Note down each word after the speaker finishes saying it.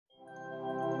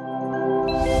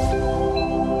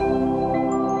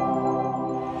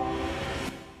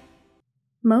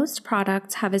Most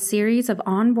products have a series of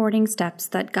onboarding steps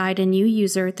that guide a new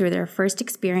user through their first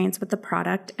experience with the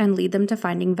product and lead them to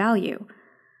finding value.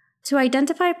 To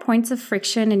identify points of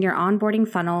friction in your onboarding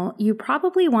funnel, you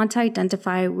probably want to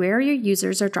identify where your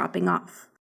users are dropping off.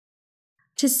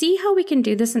 To see how we can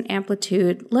do this in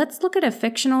Amplitude, let's look at a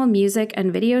fictional music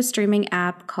and video streaming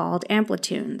app called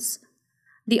Amplitude.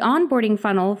 The onboarding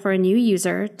funnel for a new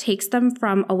user takes them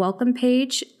from a welcome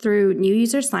page through new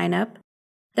user signup,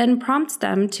 then prompts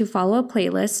them to follow a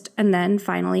playlist, and then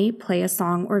finally play a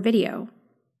song or video.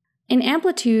 In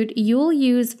Amplitude, you'll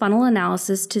use funnel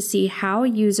analysis to see how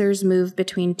users move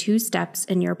between two steps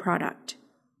in your product.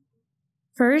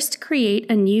 First, create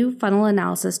a new funnel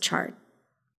analysis chart.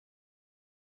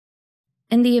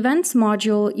 In the Events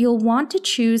module, you'll want to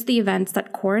choose the events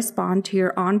that correspond to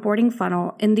your onboarding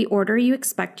funnel in the order you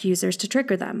expect users to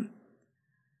trigger them.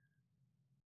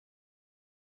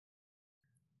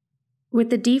 With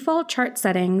the default chart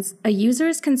settings, a user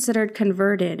is considered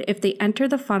converted if they enter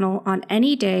the funnel on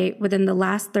any day within the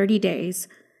last 30 days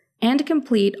and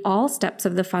complete all steps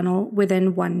of the funnel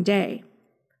within 1 day.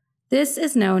 This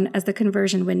is known as the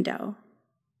conversion window.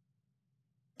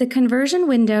 The conversion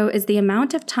window is the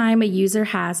amount of time a user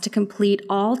has to complete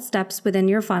all steps within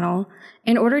your funnel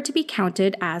in order to be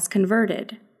counted as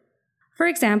converted. For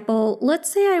example,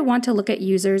 let's say I want to look at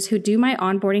users who do my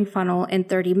onboarding funnel in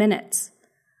 30 minutes.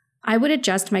 I would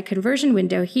adjust my conversion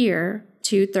window here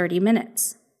to 30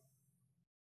 minutes.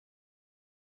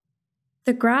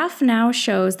 The graph now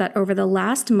shows that over the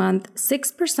last month,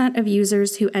 6% of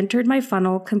users who entered my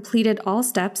funnel completed all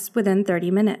steps within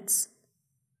 30 minutes.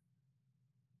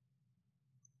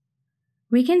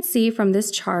 We can see from this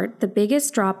chart the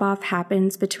biggest drop-off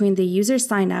happens between the user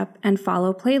sign-up and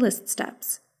follow playlist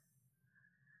steps.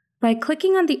 By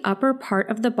clicking on the upper part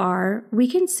of the bar, we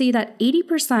can see that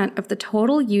 80% of the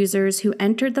total users who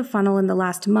entered the funnel in the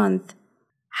last month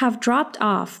have dropped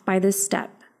off by this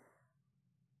step,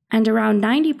 and around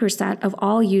 90% of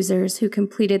all users who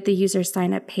completed the user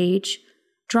sign-up page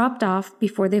dropped off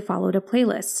before they followed a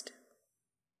playlist.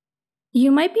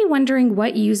 You might be wondering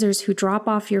what users who drop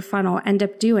off your funnel end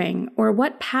up doing or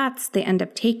what paths they end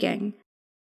up taking.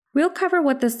 We'll cover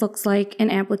what this looks like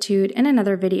in Amplitude in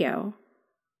another video.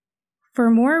 For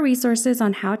more resources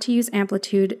on how to use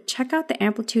Amplitude, check out the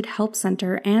Amplitude Help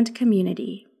Center and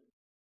community.